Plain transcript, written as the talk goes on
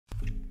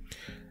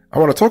I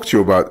want to talk to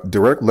you about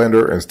direct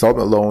lender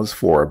installment loans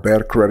for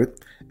bad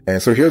credit.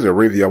 And so here's a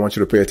review I want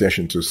you to pay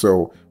attention to.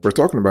 So we're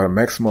talking about a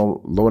maximum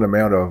loan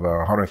amount of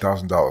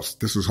 $100,000.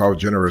 This is how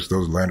generous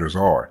those lenders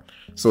are.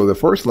 So the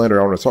first lender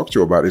I want to talk to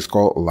you about is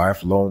called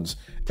Life Loans.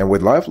 And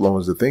with Life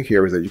Loans, the thing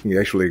here is that you can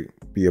actually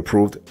be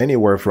approved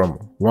anywhere from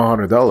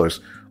 $100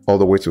 all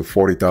the way to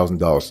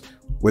 $40,000.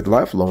 With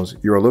Life Loans,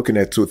 you're looking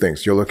at two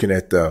things. You're looking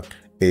at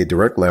a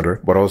direct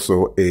lender, but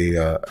also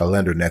a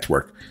lender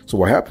network. So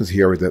what happens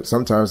here is that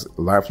sometimes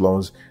Life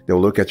Loans,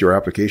 they'll look at your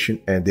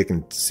application and they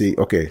can see,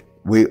 okay,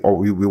 we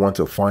want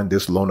to fund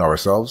this loan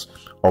ourselves,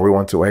 or we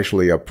want to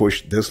actually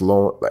push this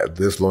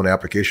loan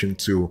application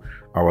to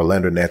our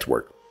lender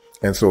network.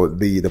 And so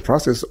the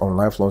process on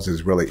Life Loans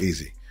is really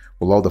easy.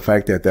 Below the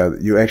fact that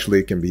you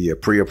actually can be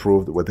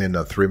pre-approved within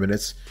 3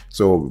 minutes.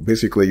 So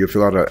basically, you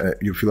fill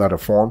out a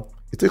form.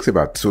 It takes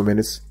about 2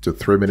 minutes to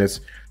 3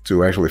 minutes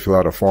to actually fill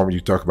out a form. You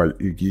talk about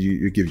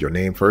you give your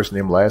name, first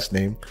name, last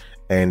name,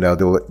 and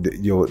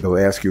they'll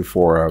ask you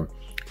for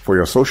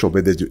your social,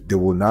 but they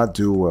will not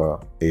do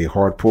a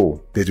hard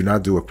pull. They do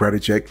not do a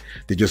credit check.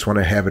 They just want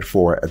to have it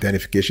for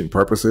identification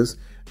purposes.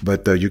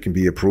 But you can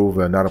be approved,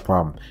 not a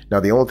problem.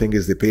 Now the only thing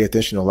is they pay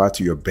attention a lot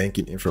to your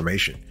banking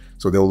information.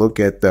 So they'll look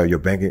at your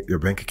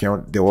bank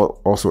account. They will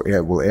also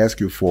will ask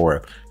you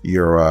for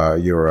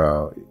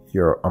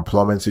your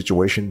employment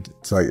situation.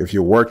 So if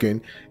you're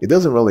working,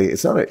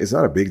 it's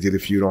not a big deal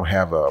if you don't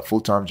have a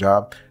full-time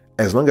job.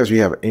 As long as you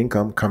have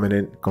income coming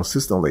in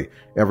consistently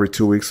every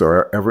 2 weeks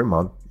or every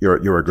month,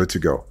 you're good to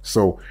go.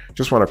 So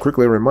just want to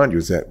quickly remind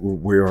you that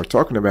we are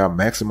talking about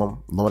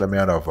maximum loan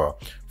amount of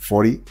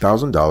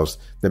 $40,000.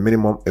 The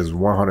minimum is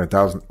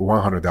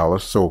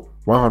 $100. So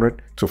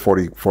 100 to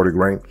 40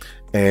 grand.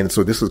 And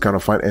so this is kind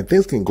of fun, and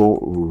things can go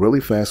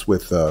really fast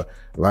with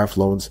Life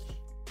Loans.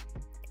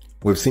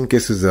 We've seen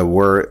cases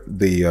where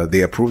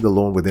they approve the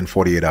loan within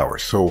 48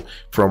 hours. So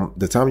from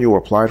the time you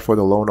applied for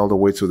the loan all the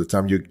way to the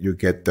time you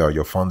get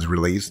your funds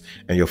released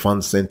and your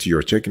funds sent to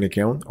your checking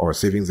account or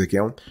savings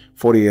account,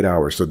 48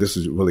 hours. So this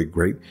is really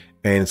great.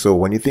 And so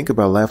when you think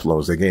about Life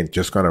Loans, again,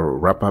 just kind of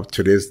wrap up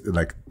to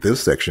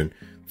this section,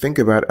 think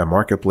about a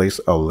marketplace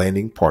of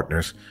lending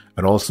partners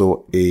and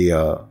also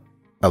a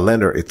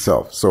lender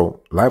itself.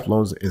 So Life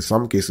Loans, in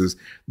some cases,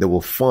 they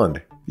will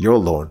fund your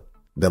loan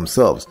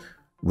themselves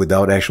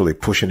without actually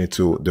pushing it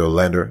to the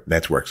lender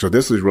network. So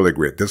this is really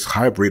great. This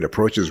hybrid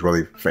approach is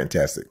really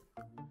fantastic.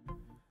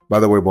 By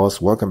the way, boss,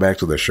 welcome back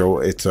to the show.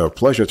 It's a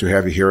pleasure to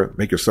have you here.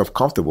 Make yourself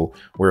comfortable.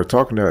 We're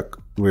going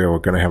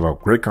to have a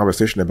great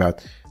conversation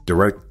about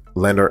direct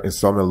lender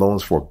installment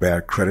loans for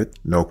bad credit,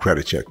 no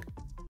credit check.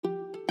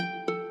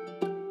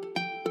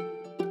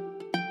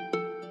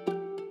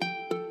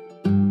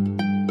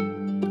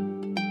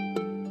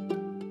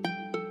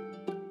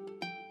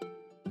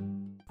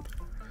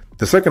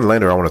 The second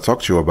lender I want to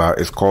talk to you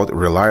about is called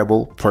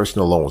Reliable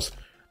Personal Loans.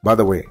 By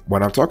the way,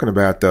 when I'm talking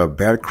about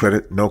bad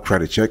credit, no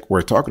credit check,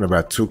 we're talking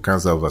about two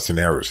kinds of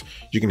scenarios.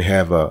 You can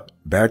have a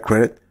bad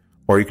credit,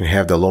 or you can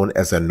have the loan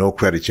as a no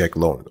credit check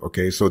loan.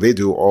 Okay, so they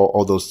do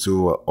all those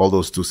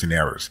two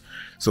scenarios.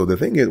 So the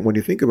thing is, when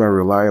you think about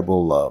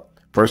reliable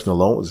personal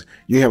loans,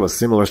 you have a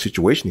similar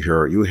situation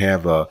here. You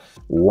have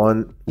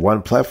one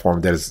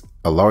platform that is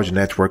a large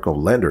network of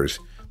lenders,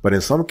 but in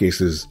some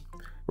cases,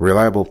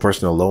 Reliable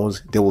Personal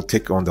Loans, they will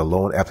take on the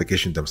loan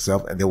application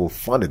themselves and they will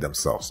fund it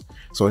themselves.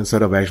 So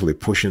instead of actually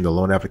pushing the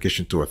loan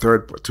application to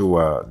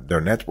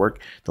their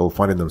network, they'll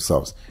fund it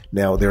themselves.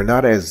 Now they're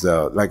not as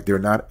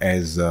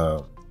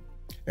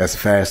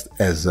fast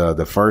as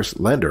the first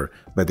lender,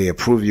 but they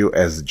approve you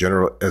as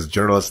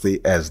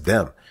generously as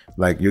them.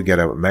 Like you get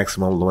a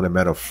maximum loan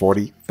amount of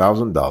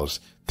 $40,000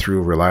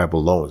 through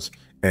Reliable Loans.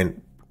 And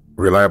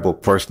Reliable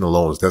Personal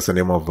Loans, that's the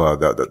name of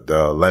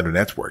the lender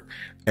network.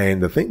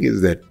 And the thing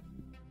is that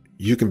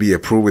you can be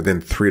approved within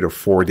 3 to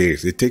 4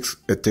 days. It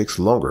takes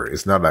longer.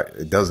 It's not like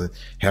it doesn't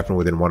happen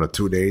within 1 or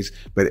 2 days.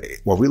 But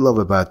what we love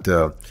about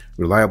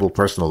Reliable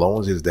Personal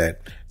Loans is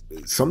that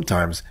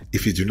sometimes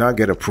if you do not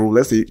get approved,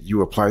 let's say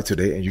you apply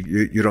today and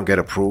you don't get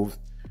approved,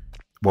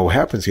 what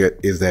happens here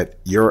is that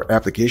your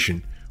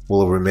application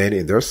will remain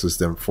in their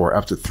system for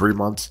up to 3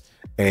 months.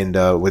 And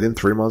within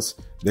 3 months,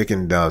 they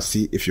can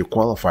see if you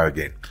qualify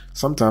again.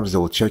 Sometimes they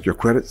will check your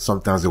credit.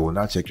 Sometimes they will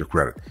not check your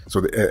credit.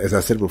 So as I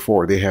said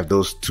before, they have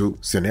those two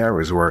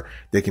scenarios where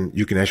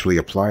you can actually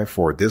apply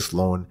for this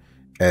loan,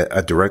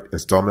 a direct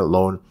installment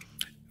loan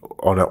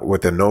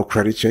with a no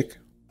credit check,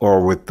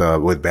 or with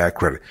bad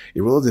credit.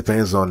 It really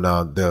depends on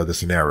the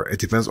scenario. It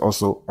depends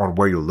also on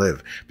where you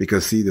live,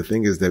 because see, the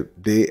thing is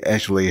that they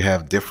actually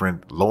have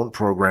different loan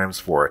programs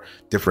for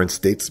different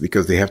states,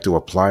 because they have to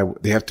apply.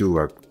 They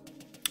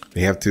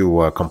have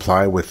to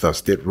comply with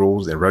state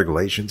rules and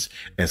regulations,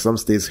 and some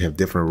states have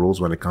different rules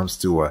when it comes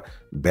to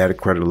bad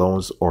credit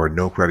loans or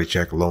no credit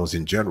check loans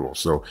in general.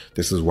 So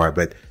this is why.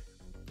 But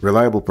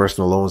Reliable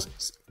Personal Loans,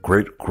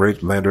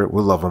 great lender.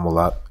 We love them a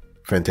lot.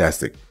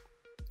 Fantastic.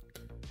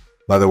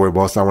 By the way,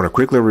 boss, I want to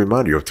quickly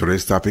remind you of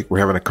today's topic. We're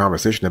having a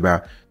conversation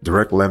about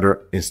direct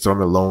lender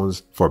installment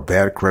loans for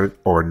bad credit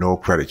or no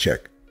credit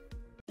check.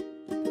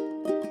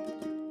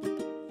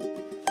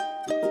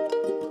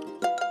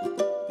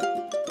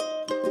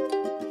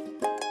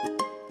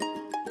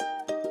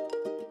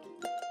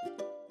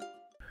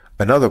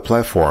 Another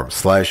platform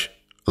slash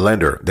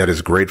lender that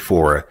is great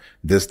for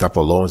this type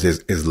of loans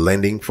is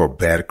lending for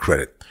bad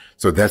credit.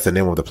 So that's the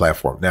name of the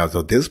platform. Now,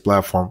 so this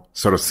platform,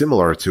 sort of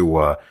similar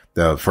to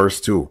the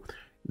first two,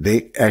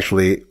 they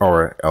actually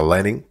are a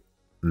lending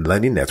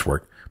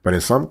network, but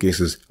in some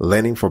cases,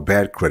 lending for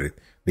bad credit.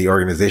 The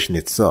organization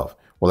itself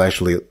will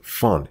actually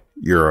fund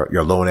your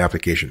loan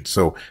application.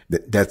 So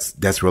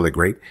that's really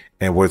great.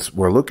 And what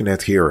we're looking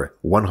at here,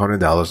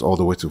 $100 all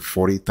the way to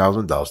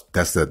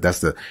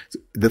 $40,000.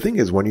 The thing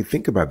is, when you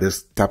think about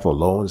this type of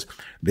loans,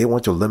 they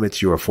want to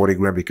limit you at 40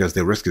 grand because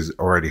the risk is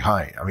already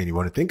high. I mean, you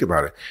want to think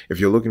about it.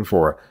 If you're looking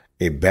for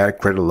a bad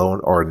credit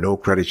loan or no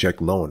credit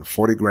check loan,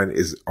 40 grand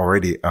is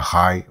already a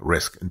high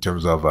risk in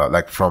terms of,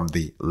 like from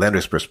the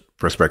lender's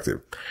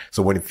perspective.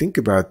 So when you think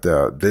about,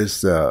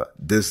 this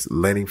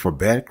lending for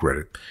bad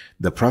credit,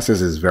 the process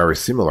is very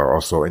similar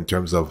also in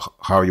terms of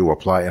how you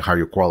apply and how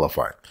you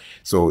qualify.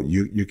 So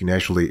you can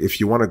actually, if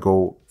you want to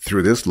go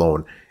through this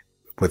loan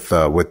with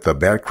the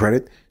bad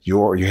credit,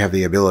 you have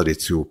the ability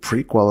to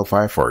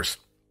pre-qualify first.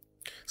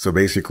 So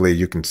basically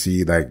you can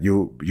see that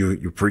you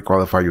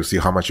pre-qualify, you see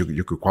how much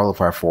you could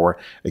qualify for.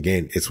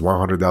 Again, it's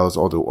 $100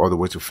 all the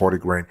way to 40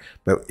 grand.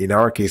 But in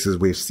our cases,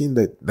 we've seen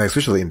that,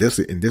 especially in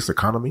this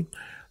economy,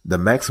 the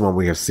maximum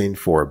we have seen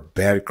for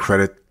bad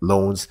credit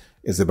loans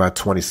is about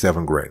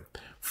 27 grand.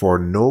 For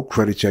no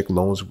credit check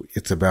loans,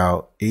 it's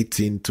about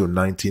 $18,000 to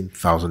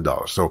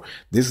 $19,000. So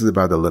this is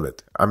about the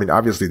limit. I mean,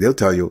 obviously they'll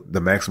tell you the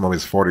maximum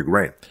is 40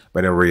 grand,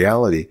 but in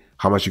reality,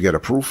 how much you get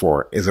approved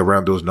for is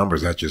around those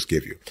numbers I just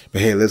gave you.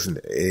 But hey, listen,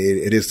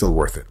 it is still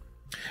worth it.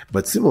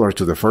 But similar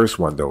to the first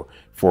one though,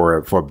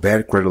 for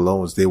bad credit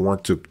loans, they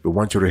want you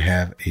to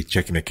have a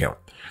checking account.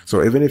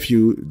 So even if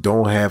you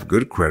don't have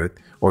good credit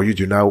or you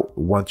do not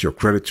want your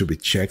credit to be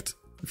checked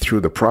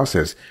through the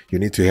process, you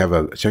need to have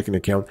a checking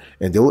account,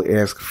 and they'll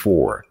ask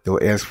for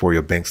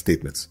your bank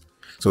statements.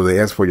 So they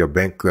ask for your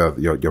bank,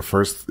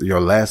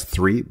 your last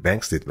 3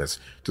 bank statements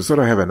to sort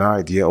of have an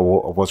idea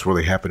of what's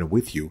really happening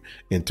with you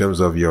in terms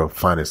of your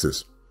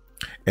finances.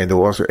 And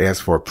they'll also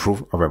ask for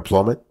proof of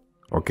employment.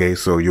 Okay.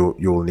 So you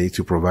will need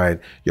to provide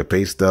your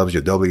pay stubs,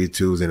 your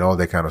W-2s and all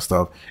that kind of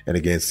stuff. And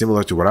again,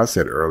 similar to what I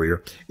said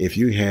earlier, if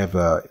you have,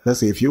 let's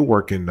say if you're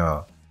working,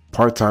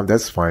 part-time,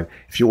 that's fine.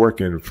 If you're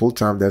working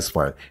full-time, that's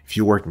fine. If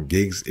you're working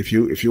gigs, if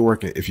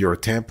you're a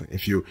temp,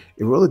 it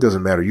really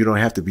doesn't matter. You don't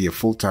have to be a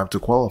full-time to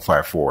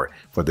qualify for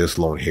this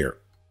loan here.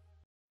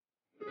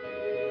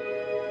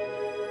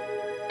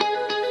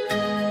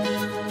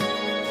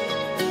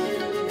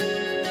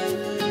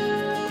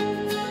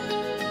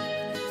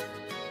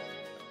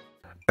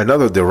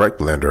 Another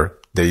direct lender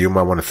that you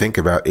might want to think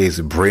about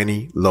is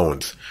Brainy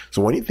Loans.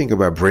 So when you think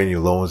about Brainy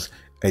Loans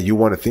and you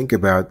want to think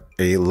about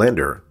a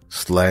lender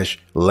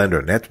 /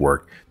 lender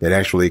network that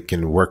actually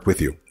can work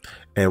with you.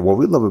 And what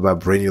we love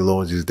about Brainy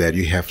Loans is that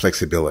you have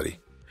flexibility.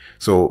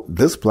 So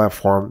this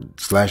platform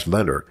 /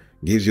 lender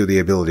gives you the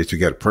ability to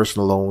get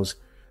personal loans,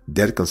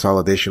 debt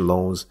consolidation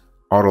loans,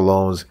 auto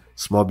loans,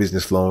 small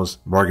business loans,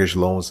 mortgage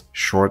loans,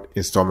 short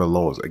installment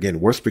loans. Again,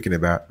 we're speaking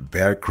about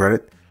bad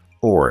credit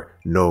or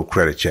no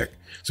credit check.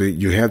 So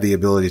you have the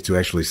ability to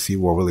actually see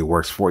what really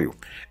works for you.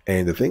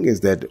 And the thing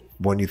is that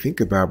when you think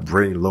about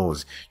Brainy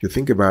Loans, you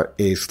think about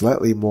a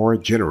slightly more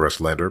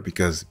generous lender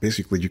because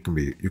basically you can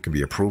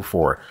be approved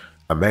for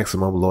a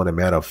maximum loan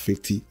amount of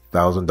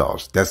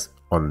 $50,000. That's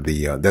on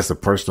that's a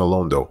personal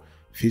loan though.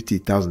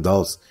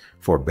 $50,000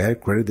 for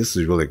bad credit. This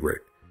is really great.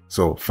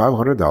 So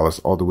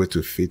 $500 all the way to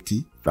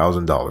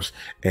 $50,000.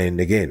 And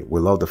again,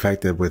 we love the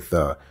fact that with,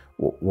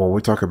 when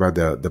we talk about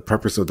the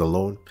purpose of the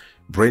loan,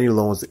 Brainy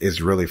Loans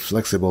is really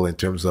flexible in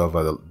terms of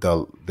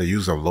the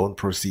use of loan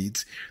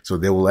proceeds. So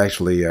they will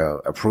actually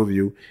approve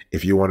you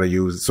if you want to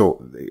use.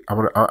 So I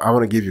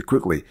want to give you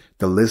quickly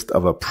the list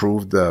of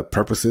approved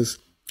purposes.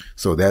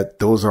 So that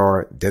those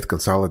are debt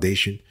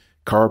consolidation,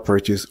 car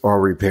purchase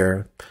or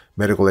repair,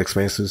 medical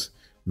expenses,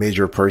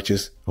 major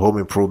purchase, home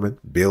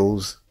improvement,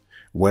 bills,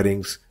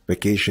 weddings,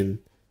 vacation,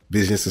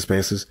 business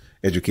expenses,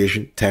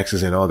 education,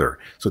 taxes, and other.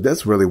 So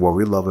that's really what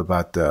we love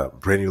about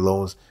Brainy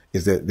Loans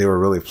is that they were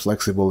really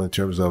flexible in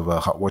terms of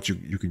what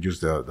you can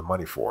use the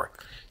money for.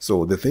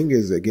 So the thing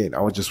is, again,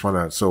 I would just want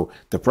to, so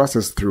the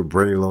process through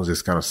Brainy Loans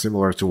is kind of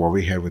similar to what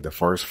we had with the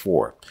first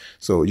 4.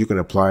 So you can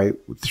apply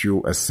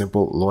through a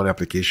simple loan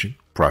application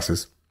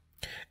process.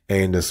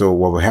 And so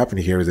what will happen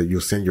here is that you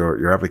send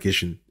your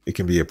application. It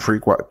can be a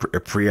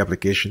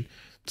pre-application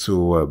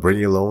to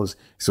Brainy Loans.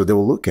 So they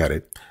will look at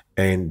it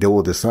and they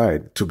will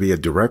decide to be a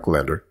direct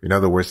lender. In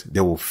other words, they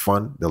will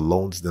fund the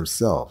loans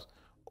themselves,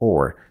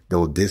 or they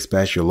will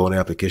dispatch your loan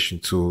application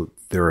to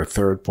their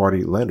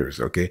third-party lenders.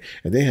 Okay,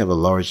 and they have a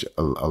large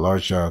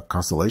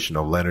constellation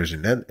of lenders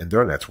in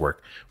their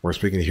network. We're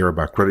speaking here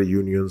about credit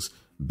unions,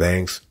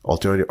 banks,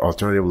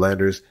 alternative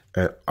lenders,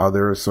 and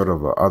other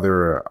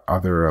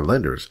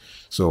lenders.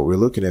 So we're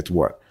looking at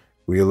what?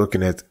 We're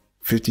looking at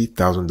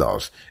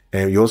 $50,000,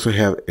 and you also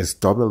have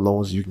installment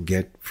loans you can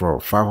get for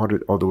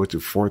 $500 all the way to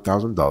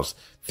 $4,000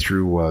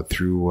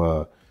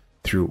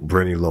 through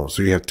Brainy Loans.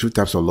 So you have 2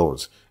 types of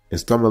loans: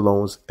 installment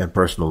loans and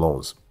personal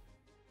loans.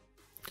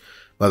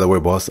 By the way,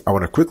 boss, I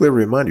want to quickly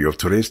remind you of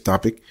today's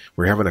topic.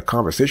 We're having a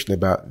conversation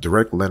about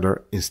direct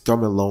lender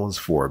installment loans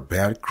for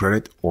bad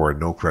credit or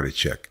no credit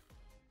check.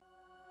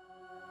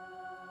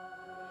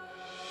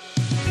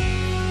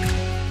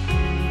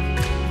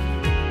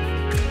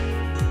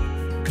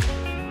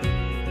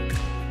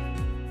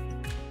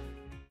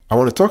 I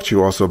want to talk to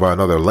you also about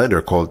another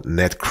lender called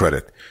Net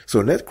Credit.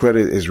 So Net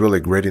Credit is really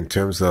great in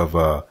terms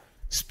of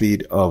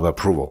speed of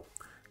approval.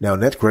 Now,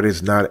 Net Credit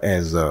is not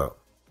as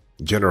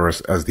generous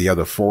as the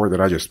other four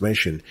that I just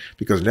mentioned,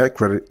 because Net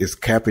Credit is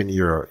capping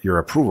your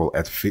approval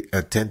at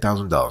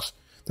 $10,000.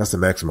 That's the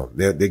maximum.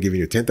 They're giving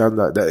you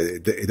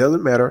 $10,000. It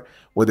doesn't matter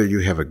whether you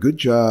have a good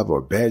job or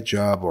a bad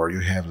job, or you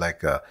have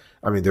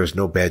there's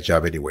no bad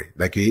job anyway.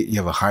 Like you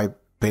have a high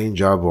paying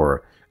job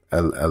or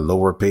a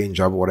lower paying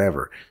job,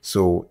 whatever.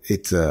 So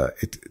it's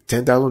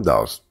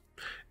 $10,000.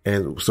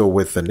 And so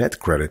with the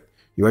Net Credit,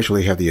 you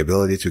actually have the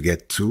ability to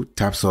get two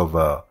types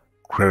of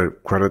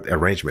credit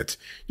arrangements.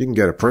 You can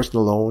get a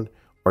personal loan,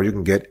 or you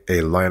can get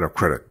a line of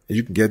credit.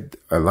 You can get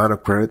a line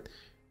of credit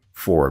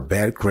for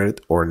bad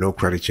credit or no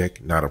credit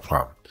check, not a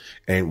problem.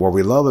 And what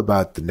we love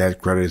about the Net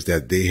Credit is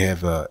that they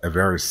have a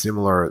very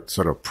similar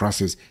sort of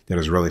process that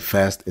is really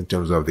fast in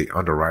terms of the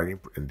underwriting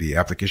and the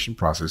application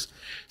process.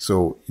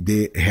 So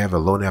they have a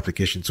loan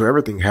application. So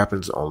everything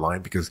happens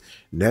online, because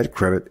Net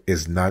Credit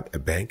is not a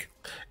bank.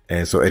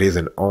 And so it is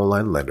an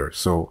online lender.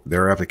 So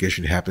their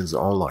application happens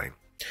online.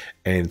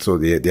 And so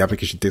the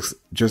application takes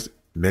just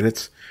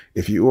minutes.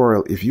 If you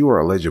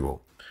are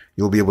eligible,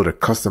 you'll be able to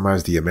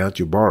customize the amount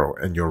you borrow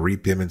and your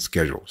repayment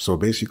schedule. So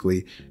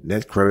basically,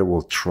 Net Credit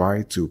will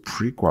try to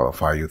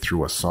pre-qualify you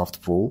through a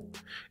soft pull.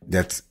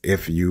 That's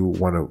if you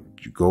want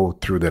to go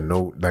through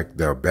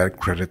the bad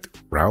credit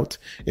route.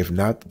 If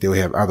not, they'll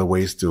have other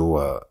ways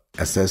to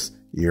assess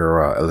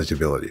your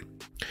eligibility.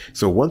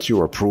 So once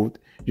you're approved,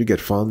 you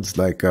get funds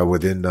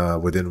within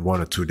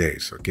 1 or 2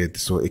 days. Okay.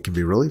 So it can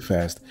be really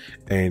fast.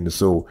 And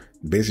so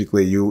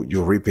basically you'll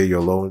repay your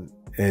loan,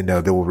 and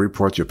they will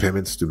report your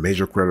payments to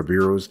major credit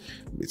bureaus,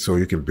 so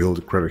you can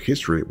build credit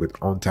history with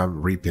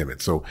on-time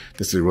repayment. So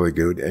this is really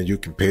good, and you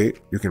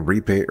can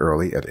repay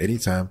early at any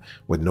time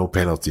with no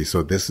penalty.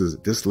 So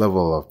this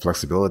level of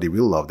flexibility, we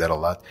love that a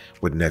lot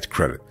with Net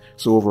Credit.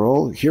 So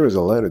overall, here is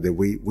a lender that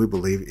we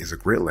believe is a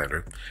great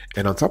lender.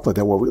 And on top of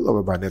that, what we love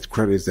about Net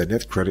Credit is that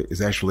Net Credit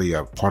is actually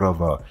a part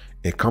of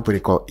a company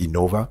called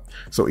Innova.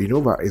 So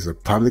Innova is a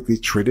publicly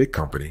traded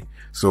company.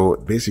 So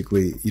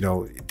basically,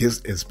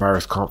 this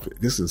inspires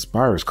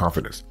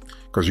confidence,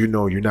 because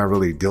you're not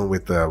really dealing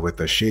with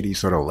a shady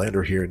sort of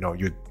lender here. No,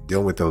 you're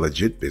dealing with a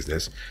legit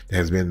business that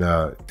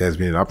has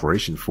been in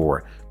operation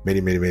for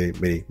many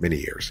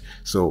years.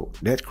 So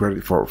Net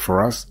Credit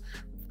for us,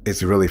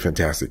 it's really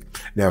fantastic.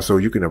 Now, so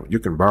you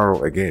can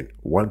borrow again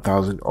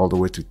 $1,000 all the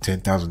way to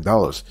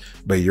 $10,000,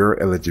 but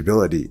your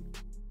eligibility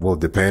will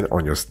depend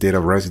on your state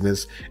of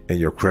residence and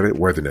your credit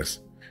worthiness.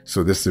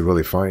 So this is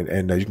really fine,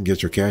 and you can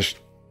get your cash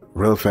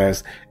real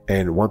fast.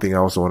 And one thing I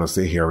also want to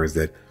say here is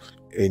that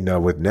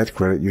with Net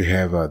Credit, you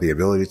have the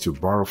ability to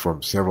borrow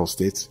from several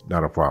states,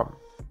 not a problem.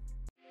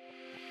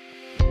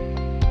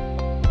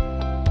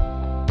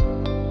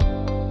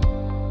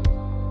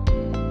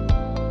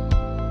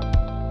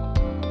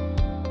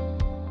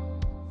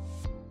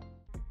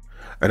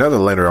 Another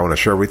lender I want to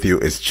share with you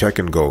is Check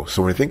and Go.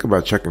 So when you think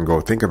about Check and Go,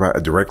 think about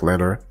a direct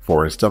lender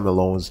for installment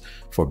loans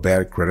for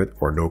bad credit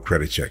or no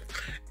credit check.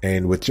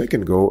 And with Check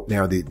and Go,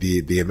 now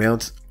the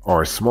amounts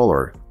are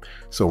smaller.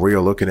 So we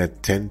are looking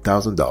at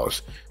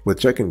 $10,000. With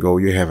Check and Go,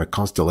 you have a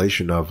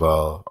constellation of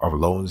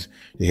loans.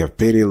 You have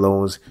payday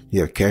loans,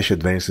 you have cash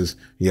advances,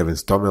 you have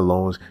installment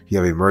loans, you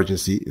have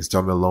emergency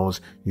installment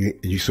loans.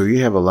 So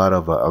you have a lot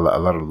of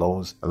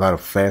loans, a lot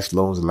of fast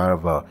loans, a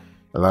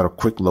lot of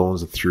quick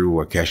loans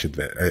through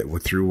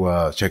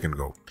through Check and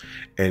Go.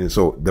 And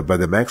so but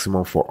the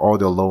maximum for all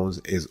the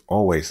loans is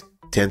always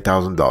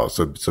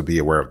 $10,000. So be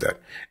aware of that.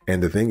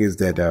 And the thing is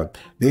that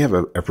they have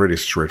a pretty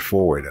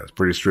straightforward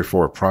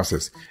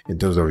process in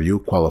terms of you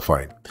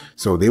qualifying.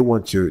 So they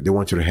want you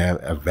to have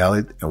a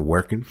valid and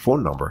working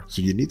phone number.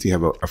 So you need to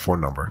have a phone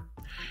number.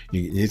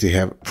 You need to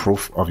have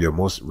proof of your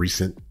most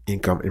recent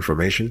income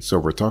information. So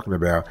we're talking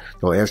about,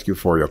 they'll ask you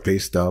for your pay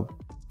stub.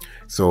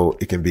 So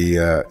it can be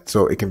a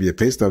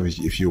pay stub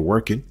if you're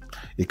working.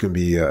 It can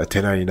be a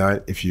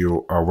 1099 if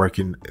you are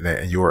working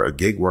and you're a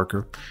gig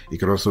worker. It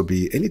could also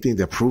be anything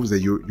that proves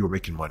that you're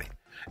making money.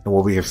 And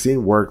what we have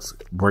seen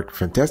work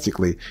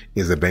fantastically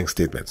is the bank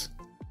statements.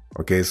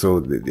 Okay,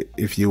 so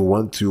if you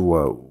want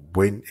to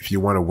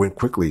win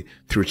quickly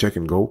through Check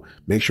and Go,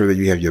 make sure that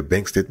you have your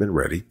bank statement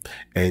ready.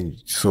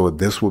 And so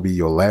this will be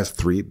your last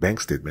 3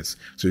 bank statements,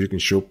 so you can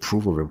show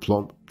proof of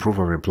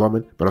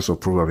employment, but also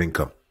proof of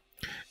income.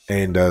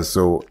 And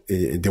so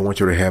they want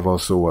you to have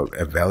also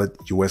a valid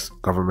U.S.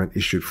 government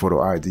issued photo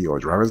ID or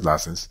driver's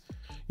license.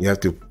 You have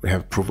to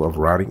have proof of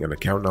routing an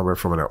account number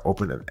from an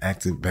open and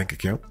active bank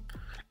account.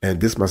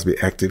 And this must be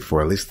active for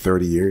at least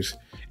 30 years.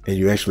 And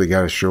you actually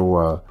got to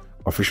show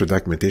official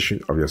documentation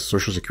of your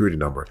social security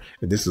number.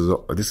 And this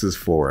is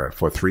for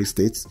 3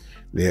 states.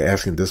 They're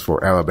asking this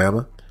for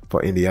Alabama,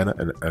 for Indiana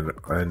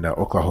and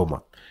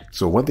Oklahoma.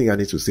 So one thing I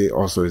need to say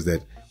also is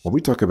that when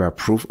we talk about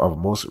proof of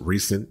most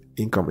recent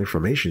income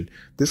information,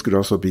 this could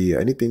also be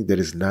anything that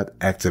is not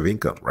active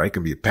income, right? It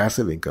can be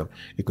passive income.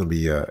 It can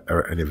be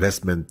an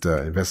investment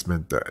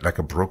like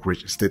a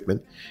brokerage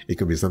statement. It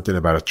can be something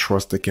about a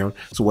trust account.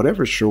 So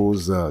whatever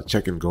shows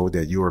check and go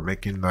that you are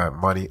making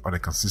money on a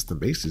consistent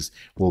basis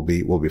will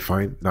be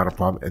fine, not a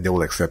problem, and they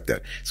will accept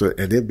that. So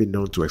and they've been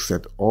known to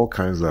accept all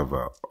kinds of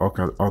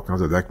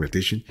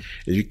documentation.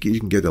 And you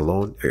can get a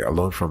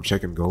loan from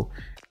check and go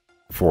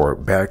for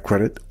bad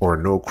credit or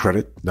no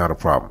credit, not a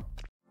problem.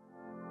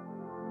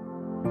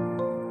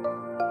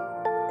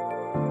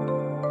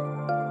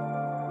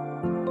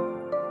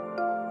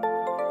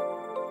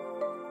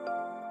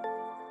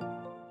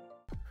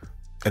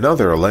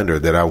 Another lender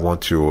that I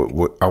want you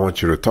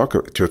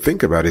to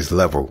think about is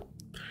Level.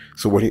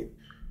 So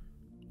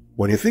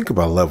when you think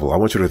about Level, I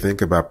want you to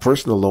think about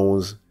personal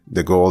loans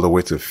that go all the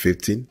way to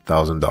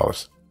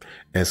 $15,000.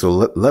 And so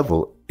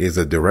Level is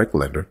a direct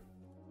lender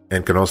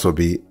and can also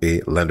be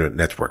a lender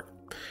network.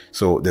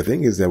 So the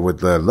thing is that with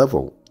the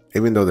Level,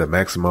 even though the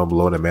maximum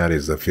loan amount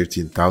is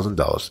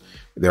 $15,000,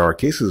 there are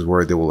cases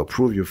where they will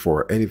approve you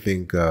for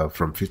anything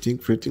from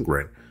 15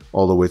 grand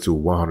all the way to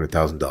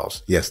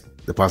 $100,000. Yes,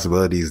 the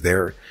possibility is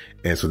there,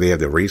 and so they have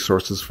the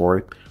resources for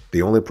it.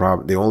 It's not a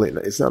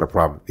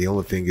problem. The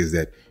only thing is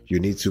that you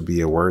need to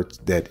be aware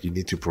that you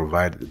need to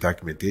provide the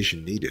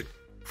documentation needed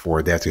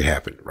for that to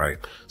happen, right?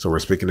 So we're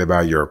speaking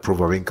about your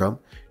proof of income,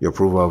 your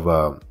proof of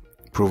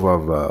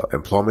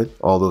employment,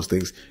 all those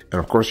things. And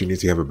of course, you need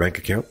to have a bank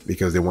account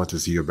because they want to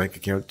see your bank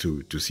account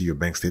to see your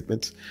bank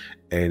statements.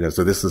 And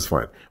so this is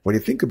fine. When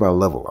you think about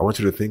Level, I want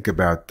you to think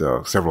about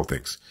several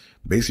things.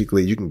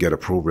 Basically, you can get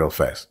approved real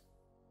fast.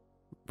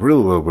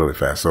 Really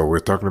fast. So we're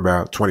talking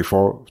about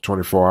 24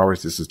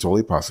 hours. This is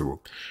totally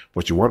possible.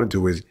 What you want to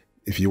do is,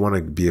 if you want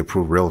to be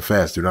approved real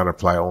fast, do not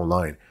apply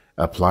online.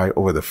 Apply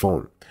over the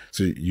phone.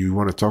 So you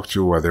want to talk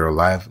to their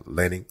live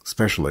lending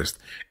specialist.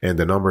 And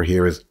the number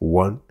here is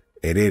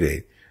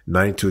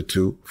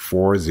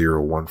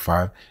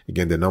 1-888-922-4015.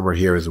 Again, the number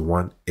here is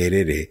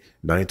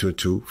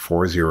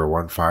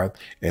 1-888-922-4015.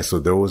 And so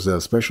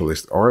those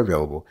specialists are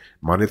available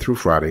Monday through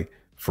Friday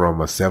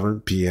from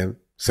 7 a.m.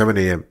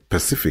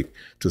 Pacific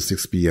to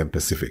 6 p.m.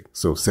 Pacific.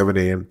 So 7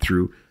 a.m.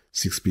 through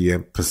 6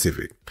 p.m.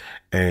 Pacific.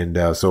 And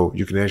so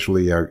you can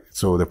actually,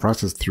 so the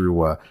process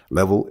through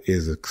Level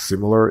is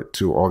similar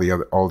to all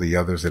the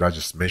others that I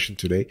just mentioned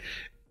today.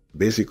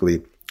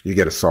 Basically, you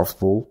get a soft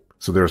pull.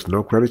 So there's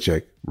no credit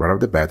check right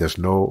off the bat. There's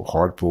no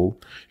hard pull.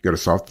 You get a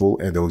soft pull,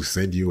 and they'll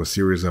send you a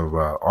series of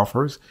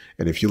offers.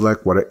 And if you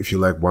like one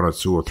or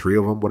two or three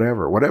of them,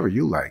 whatever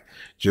you like,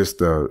 just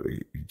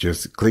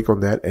click on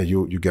that, and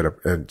you get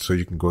and so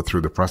you can go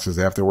through the process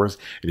afterwards.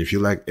 And if you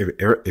like,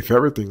 if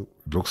everything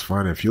looks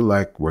fine, if you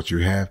like what you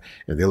have,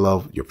 and they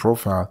love your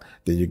profile,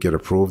 then you get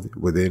approved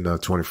within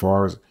 24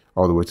 hours,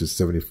 all the way to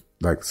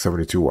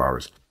 72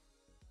 hours.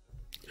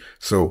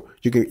 So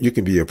you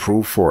can be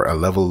approved for a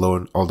Level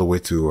loan all the way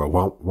to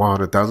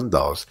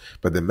 $100,000,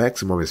 but the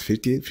maximum is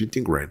 15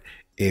 grand.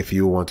 If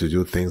you want to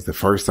do things the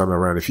first time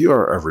around, if you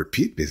are a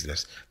repeat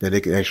business, then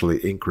they can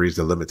actually increase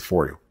the limit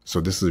for you. So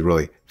this is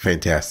really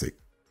fantastic,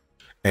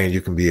 and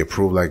you can be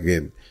approved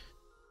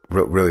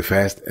really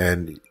fast.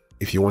 And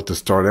if you want to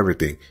start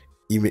everything,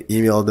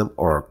 email them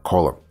or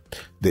call them.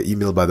 The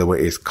email, by the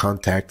way, is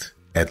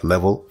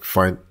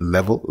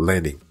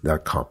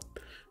contact@lending.com.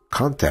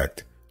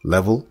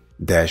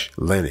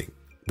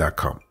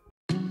 Contact@lending.com.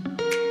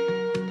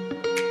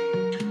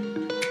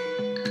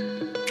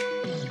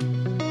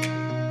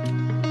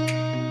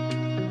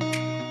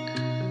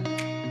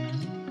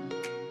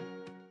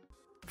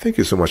 Thank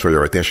you so much for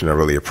your attention. I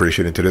really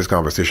appreciate it. In today's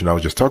conversation, I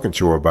was just talking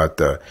to you about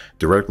the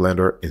direct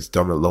lender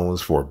installment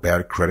loans for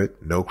bad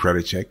credit, no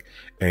credit check.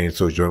 And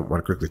so I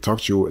want to quickly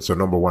talk to you. So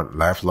number 1,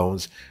 life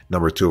loans.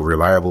 Number 2,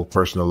 reliable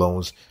personal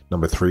loans.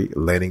 Number 3,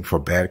 lending for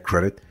bad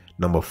credit.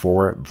 Number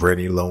 4, brand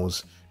new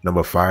loans.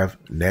 Number 5,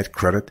 net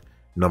credit.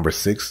 Number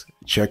 6,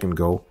 check and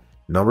go.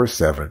 Number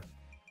 7,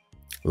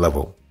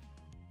 Level.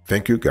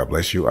 Thank you. God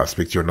bless you. I'll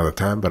speak to you another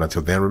time. But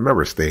until then,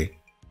 remember, stay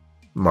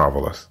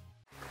marvelous.